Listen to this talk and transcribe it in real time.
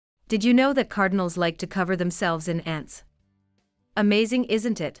Did you know that cardinals like to cover themselves in ants? Amazing,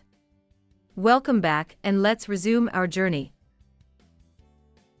 isn't it? Welcome back, and let's resume our journey.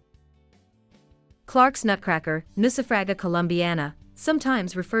 Clark's nutcracker, Nucifraga columbiana,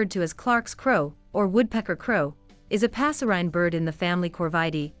 sometimes referred to as Clark's crow, or woodpecker crow, is a passerine bird in the family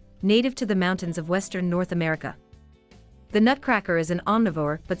Corvidae, native to the mountains of western North America. The nutcracker is an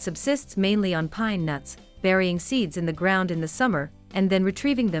omnivore but subsists mainly on pine nuts, burying seeds in the ground in the summer, and then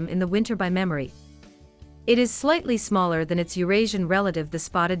retrieving them in the winter by memory. It is slightly smaller than its Eurasian relative the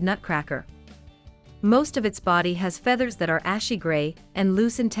spotted nutcracker. Most of its body has feathers that are ashy-grey and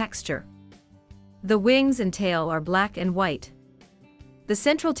loose in texture. The wings and tail are black and white. The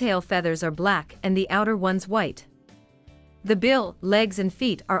central tail feathers are black and the outer ones white. The bill, legs and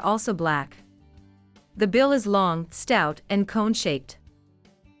feet are also black. The bill is long, stout, and cone-shaped.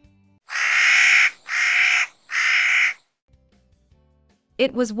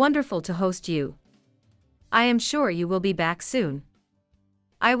 It was wonderful to host you. I am sure you will be back soon.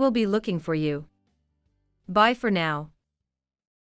 I will be looking for you. Bye for now.